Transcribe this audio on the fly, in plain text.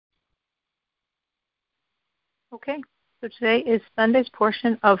Okay, so today is Sunday's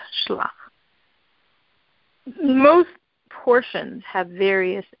portion of Shlach. Most portions have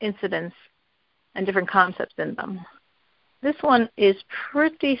various incidents and different concepts in them. This one is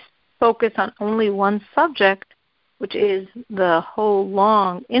pretty focused on only one subject, which is the whole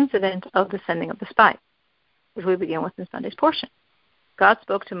long incident of the sending of the spies, which we begin with in Sunday's portion. God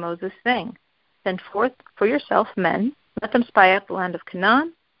spoke to Moses, saying, "Send forth for yourself men, let them spy out the land of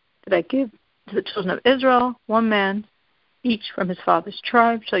Canaan, that I give to the children of Israel, one man, each from his father's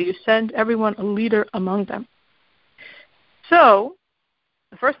tribe, shall you send everyone a leader among them." So,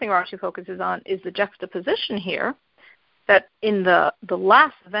 the first thing Rashi focuses on is the juxtaposition here, that in the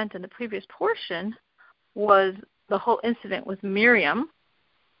last event in the previous portion was the whole incident with Miriam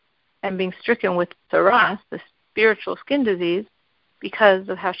and being stricken with Saras, the spiritual skin disease, because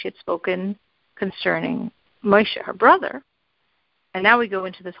of how she had spoken concerning Moshe, her brother. And now we go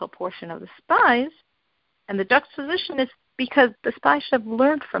into this whole portion of the spies, and the juxtaposition is because the spies should have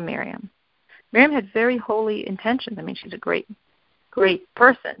learned from Miriam. Miriam had very holy intentions. I mean, she's a great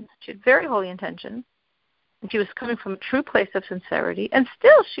person. She had very holy intentions, and she was coming from a true place of sincerity, and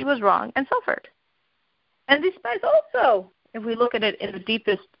still she was wrong and suffered. And these spies also, if we look at it in the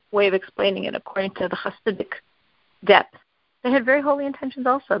deepest way of explaining it according to the Hasidic depth, they had very holy intentions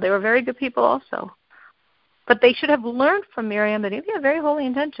also. They were very good people also. But they should have learned from Miriam that if you have very holy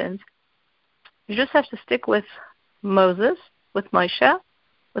intentions, you just have to stick with Moses, with Moshe,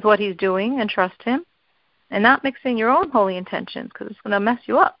 with what he's doing, and trust him, and not mixing your own holy intentions, because it's going to mess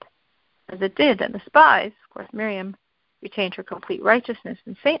you up, as it did. And the spies, of course, Miriam retained her complete righteousness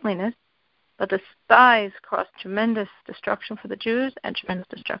and saintliness, but the spies caused tremendous destruction for the Jews and tremendous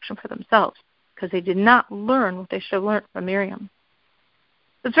destruction for themselves, because they did not learn what they should have learned from Miriam.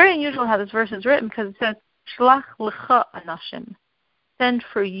 It's very unusual how this verse is written, because it says, Shlach lecha anashim, send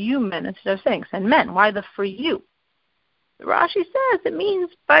for you men, instead of saying send men. Why the for you? The Rashi says it means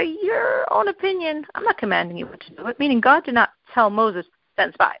by your own opinion. I'm not commanding you what to do it, meaning God did not tell Moses,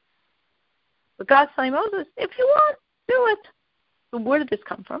 send spies. But God's telling Moses, if you want, do it. So where did this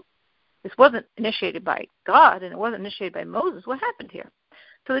come from? This wasn't initiated by God, and it wasn't initiated by Moses. What happened here?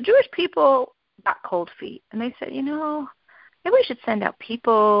 So the Jewish people got cold feet, and they said, maybe we should send out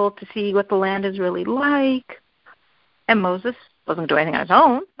people to see what the land is really like. And Moses wasn't doing anything on his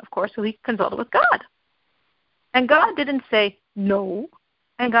own, of course, so he consulted with God. And God didn't say no,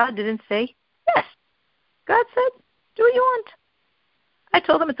 and God didn't say yes. God said, do what you want. I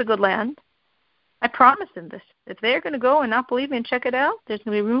told them it's a good land. I promised them this. If they're going to go and not believe me and check it out, there's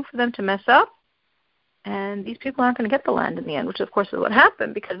going to be room for them to mess up, and these people aren't going to get the land in the end, which, of course, is what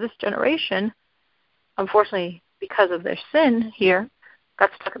happened, because this generation, unfortunately, because of their sin here, got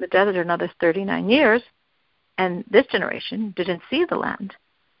stuck in the desert another 39 years, and this generation didn't see the land.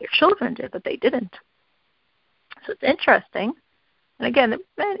 Their children did, but they didn't. So it's interesting. And again, there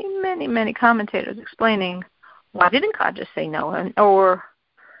are many, many, many commentators explaining why didn't God just say no, or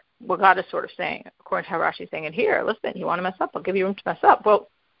what God is sort of saying, according to how Rashi is saying it here, listen, you want to mess up, I'll give you room to mess up. Well,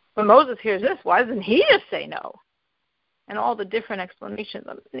 when Moses hears this, why doesn't he just say no? And all the different explanations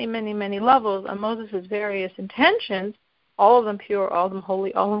on many, many, many levels on Moses' various intentions, all of them pure, all of them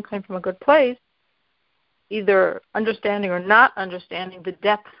holy, all of them coming from a good place, either understanding or not understanding the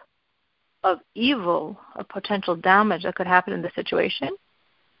depth of evil, of potential damage that could happen in the situation,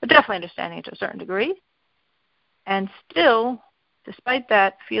 but definitely understanding it to a certain degree. And still, despite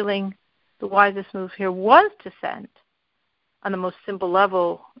that, feeling the wisest move here was to send on the most simple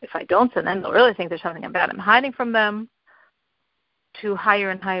level. If I don't send them, they'll really think there's something bad I'm hiding from them, to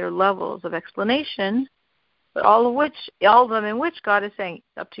higher and higher levels of explanation, but all of them in which God is saying,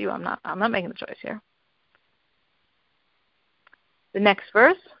 it's up to you, I'm not making the choice here. The next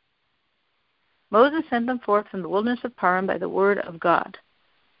verse, Moses sent them forth from the wilderness of Paran by the word of God.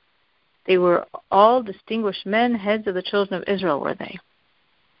 They were all distinguished men, heads of the children of Israel were they.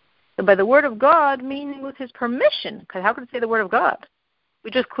 So by the word of God, meaning with his permission, because how could it say the word of God?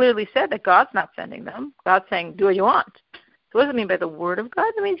 We just clearly said that God's not sending them. God's saying, do what you want. So what does it mean by the word of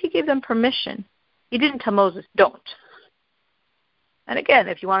God? It means he gave them permission. He didn't tell Moses, don't. And again,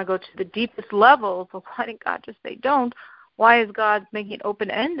 if you want to go to the deepest level of why didn't God just say don't, why is God making it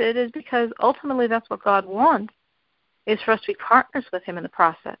open-ended, is because ultimately that's what God wants, is for us to be partners with him in the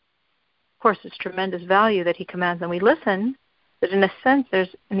process. Of course, it's tremendous value that he commands and we listen, but in a sense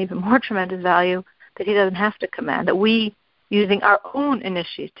there's an even more tremendous value that he doesn't have to command, that we, using our own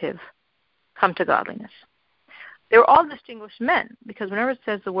initiative, come to godliness. They were all distinguished men, because whenever it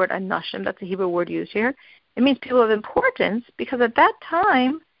says the word anashim, that's the Hebrew word used here, it means people of importance, because at that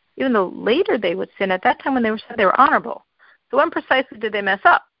time, even though later they would sin, at that time when they were sin, they were honorable. So when precisely did they mess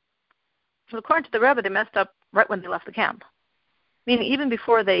up? So according to the Rebbe, they messed up right when they left the camp. Meaning even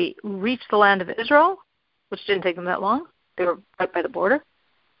before they reached the land of Israel, which didn't take them that long, they were right by the border,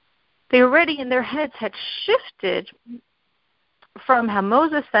 they already in their heads had shifted from how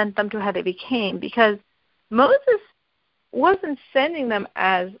Moses sent them to how they became, because Moses wasn't sending them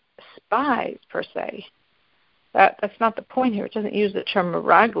as spies per se. That's not the point here. It doesn't use the term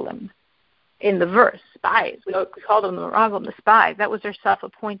meraglim in the verse. Spies. We call them the meraglim, the spies. That was their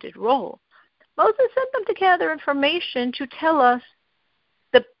self-appointed role. Moses sent them to gather information to tell us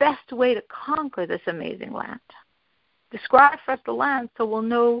the best way to conquer this amazing land. Describe for us the land so we'll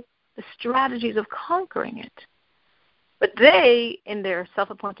know the strategies of conquering it. But they, in their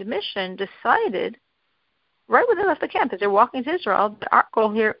self-appointed mission, decided right when they left the camp, as they're walking to Israel, our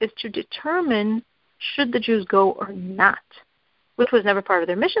goal here is to determine should the Jews go or not, which was never part of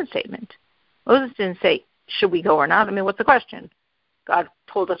their mission statement. Moses didn't say, should we go or not? I mean, what's the question? God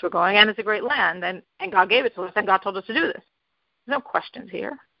told us we're going, and it's a great land, and God gave it to us, and God told us to do this. There's no questions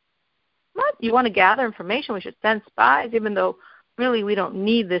here. What? You want to gather information? We should send spies, even though really we don't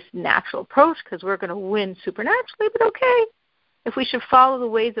need this natural approach because we're going to win supernaturally, but okay. If we should follow the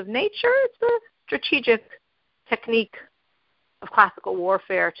ways of nature, it's a strategic technique of classical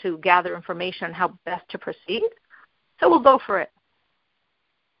warfare to gather information on how best to proceed. So we'll go for it.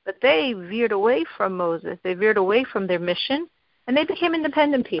 But they veered away from Moses. They veered away from their mission, and they became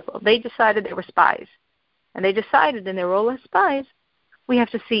independent people. They decided they were spies. And they decided in their role as spies, we have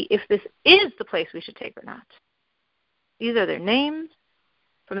to see if this is the place we should take or not. These are their names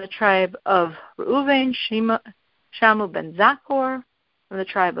from the tribe of Reuven, Shamu ben Zakor, from the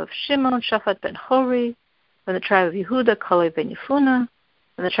tribe of Shimon, Shaphat ben Hori, from the tribe of Yehuda, Kaleb ben Yefuna,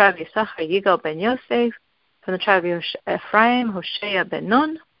 from the tribe of Yisachar, Yigal ben Yosef, from the tribe of Ephraim, Hoshea ben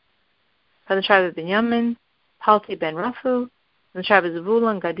Nun, from the tribe of Benjamin, Palti ben Raphu, from the tribe of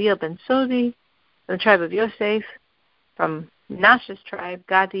Zebulun, Gadiel ben Sodi, from the tribe of Yosef, from Menashe's tribe,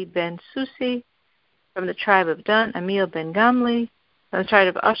 Gadi ben Susi, from the tribe of Dan, Amiel ben Gamli, from the tribe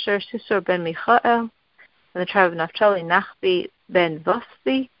of Asher, Sisor ben Michael, from the tribe of Naphtali, Nachbi ben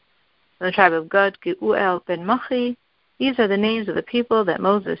Vosti, from the tribe of Gad, Geuel ben Machi. These are the names of the people that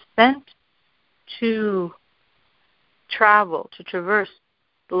Moses sent to travel, to traverse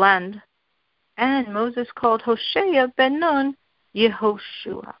the land. And Moses called Hoshea ben Nun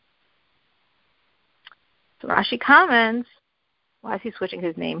Yehoshua. So Rashi comments, why is he switching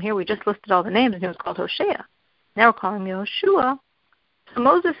his name here? We just listed all the names and he was called Hoshea. Now we're calling him Yehoshua. So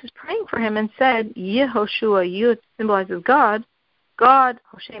Moses is praying for him and said, Yehoshua, Yud symbolizes God. God,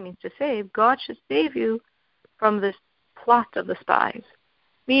 Hoshea means to save. God should save you from this plot of the spies.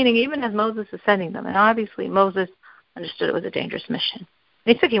 Meaning, even as Moses is sending them, and obviously Moses understood it was a dangerous mission.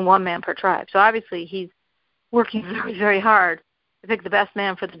 And he's picking one man per tribe. So obviously he's working very, very hard to pick the best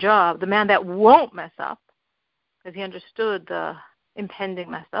man for the job, the man that won't mess up, because he understood the impending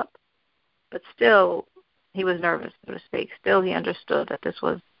mess up. But still, he was nervous, so to speak. Still, he understood that this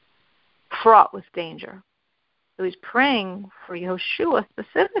was fraught with danger. So he's praying for Yehoshua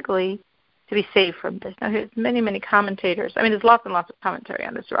specifically to be saved from this. Now, here's many, many commentators. I mean, there's lots and lots of commentary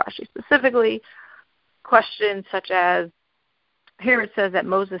on this Rashi. Specifically, questions such as, here it says that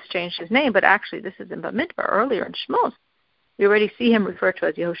Moses changed his name, but actually this is in Bamidbar earlier in Shmos. We already see him referred to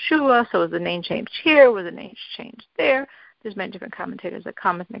as Yehoshua, so was the name changed here? Was the name changed there? There's many different commentators that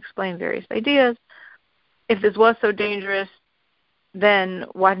comment and explain various ideas. If this was so dangerous, then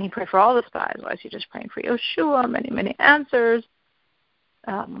why didn't he pray for all the spies? Why is he just praying for Yehoshua? Many, many answers.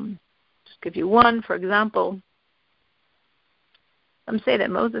 Just give you one, for example. Some say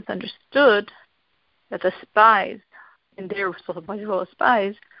that Moses understood that the spies, in their self-appointed role as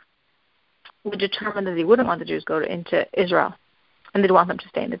spies, would determine that they wouldn't want the Jews to go into Israel, and they'd want them to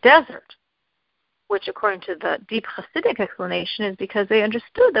stay in the desert, which, according to the deep Hasidic explanation, is because they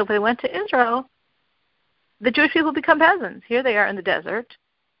understood that if they went to Israel, the Jewish people become peasants. Here they are in the desert,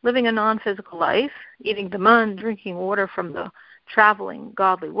 living a non-physical life, eating the mun, drinking water from the traveling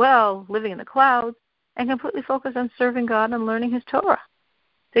godly well, living in the clouds, and completely focused on serving God and learning His Torah.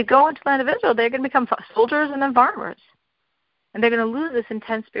 They go into the land of Israel, they're going to become soldiers and then farmers. And they're going to lose this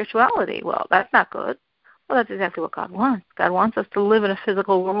intense spirituality. Well, that's not good. Well, that's exactly what God wants. God wants us to live in a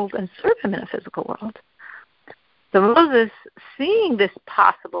physical world and serve Him in a physical world. So Moses, seeing this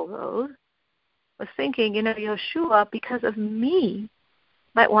possible road, was thinking, Yehoshua, because of me,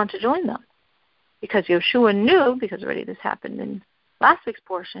 might want to join them. Because Yehoshua knew, because already this happened in last week's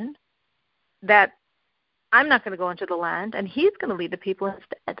portion, that I'm not going to go into the land, and he's going to lead the people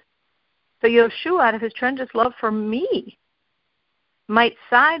instead. So Yehoshua, out of his tremendous love for me, might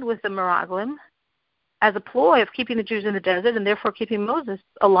side with the Meraglim as a ploy of keeping the Jews in the desert and therefore keeping Moses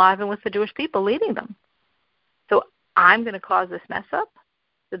alive and with the Jewish people leading them. I'm going to cause this mess up,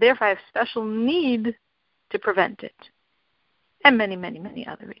 so therefore I have special need to prevent it. And many, many, many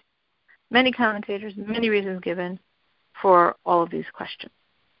other reasons. Many commentators, many reasons given for all of these questions.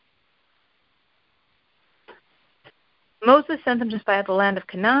 Moses sent them to spy out the land of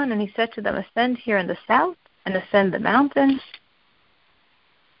Canaan, and he said to them, ascend here in the south and ascend the mountains.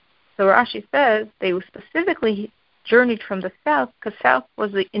 So Rashi says they specifically journeyed from the south because south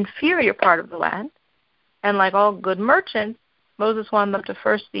was the inferior part of the land. And like all good merchants, Moses wanted them to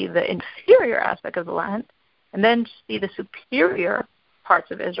first see the inferior aspect of the land and then see the superior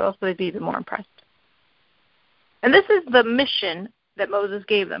parts of Israel so they'd be even more impressed. And this is the mission that Moses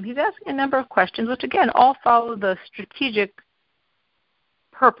gave them. He's asking a number of questions, which again all follow the strategic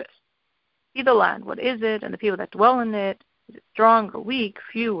purpose. See the land, what is it, and the people that dwell in it. Is it strong or weak,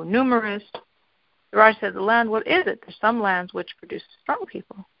 few or numerous? The Rashi says the land, what is it? There's some lands which produce strong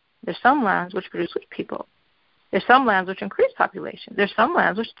people. There's some lands which produce weak people. There's some lands which increase population. There's some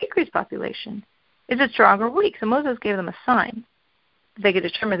lands which decrease population. Is it strong or weak? So Moses gave them a sign. They could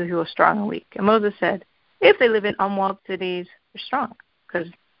determine if he was strong or weak. And Moses said, if they live in unwalled cities, they're strong because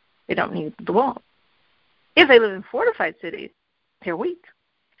they don't need the wall. If they live in fortified cities, they're weak.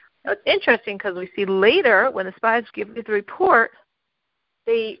 Now, it's interesting because we see later when the spies give the report,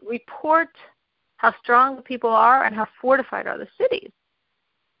 they report how strong the people are and how fortified are the cities,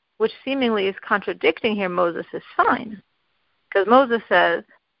 which seemingly is contradicting here Moses' sign. Because Moses says,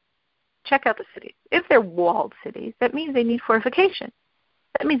 check out the cities. If they're walled cities, that means they need fortification.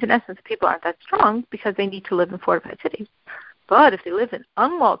 That means, in essence, people aren't that strong because they need to live in fortified cities. But if they live in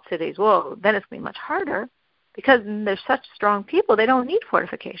unwalled cities, whoa, then it's going to be much harder because they're such strong people, they don't need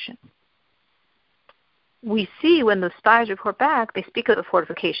fortification. We see when the spies report back, they speak of the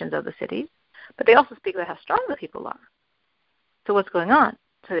fortifications of the cities, but they also speak about how strong the people are. So what's going on?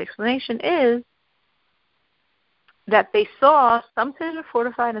 So the explanation is that they saw some cities are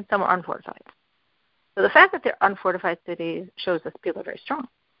fortified and some are unfortified. So the fact that they're unfortified cities shows that people are very strong.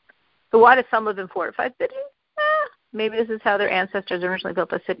 So why did some live in fortified cities? Maybe this is how their ancestors originally built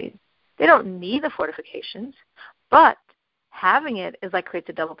their cities. They don't need the fortifications, but having it is like creates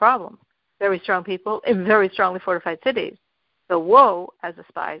a double problem. Very strong people in very strongly fortified cities. So woe, as the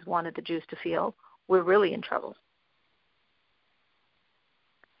spies wanted the Jews to feel, we're really in trouble.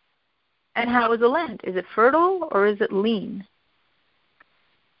 And how is the land? Is it fertile or is it lean?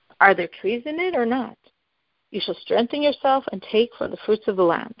 Are there trees in it or not? You shall strengthen yourself and take from the fruits of the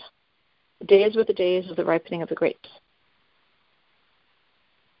land. The days were the days of the ripening of the grapes.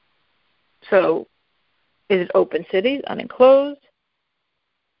 So, is it open cities, unenclosed?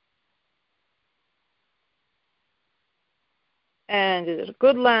 And is it a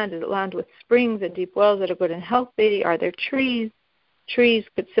good land? Is it land with springs and deep wells that are good and healthy? Are there trees? Trees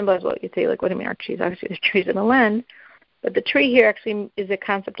could symbolize what you say, like, what do you mean are trees? Obviously, there's trees in the land. But the tree here actually is a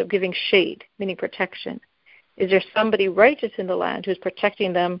concept of giving shade, meaning protection. Is there somebody righteous in the land who's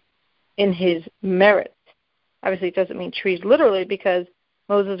protecting them in his merits? Obviously, it doesn't mean trees literally because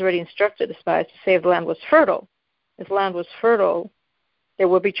Moses already instructed the spies to say if the land was fertile. If the land was fertile, there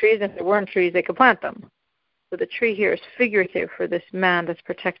would be trees, and if there weren't trees, they could plant them. So the tree here is figurative for this man that's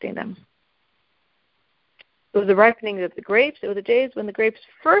protecting them. It was the ripening of the grapes. It was the days when the grapes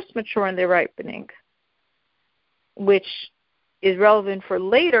first mature in their ripening, which is relevant for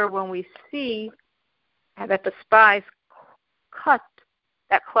later when we see that the spies cut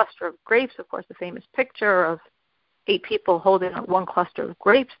that cluster of grapes. Of course, the famous picture of 8 people holding one cluster of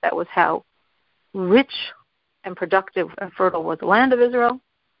grapes. That was how rich and productive and fertile was the land of Israel.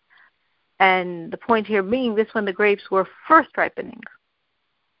 And the point here being this when the grapes were first ripening,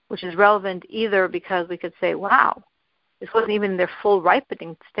 which is relevant either because we could say, wow, this wasn't even in their full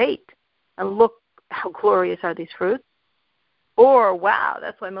ripening state, and look how glorious are these fruits. Or, wow,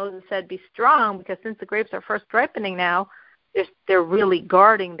 that's why Moses said, be strong, because since the grapes are first ripening now, they're really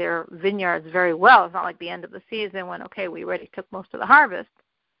guarding their vineyards very well. It's not like the end of the season when, okay, we already took most of the harvest.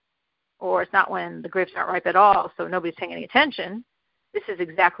 Or it's not when the grapes aren't ripe at all, so nobody's paying any attention. This is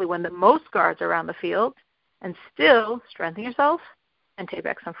exactly when the most guards are around the field, and still strengthen yourself and take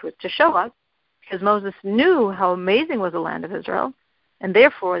back some fruit to show us, because Moses knew how amazing was the land of Israel, and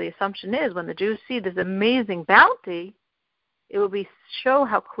therefore the assumption is when the Jews see this amazing bounty, it will show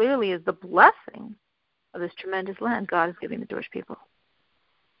how clearly is the blessing of this tremendous land God is giving the Jewish people.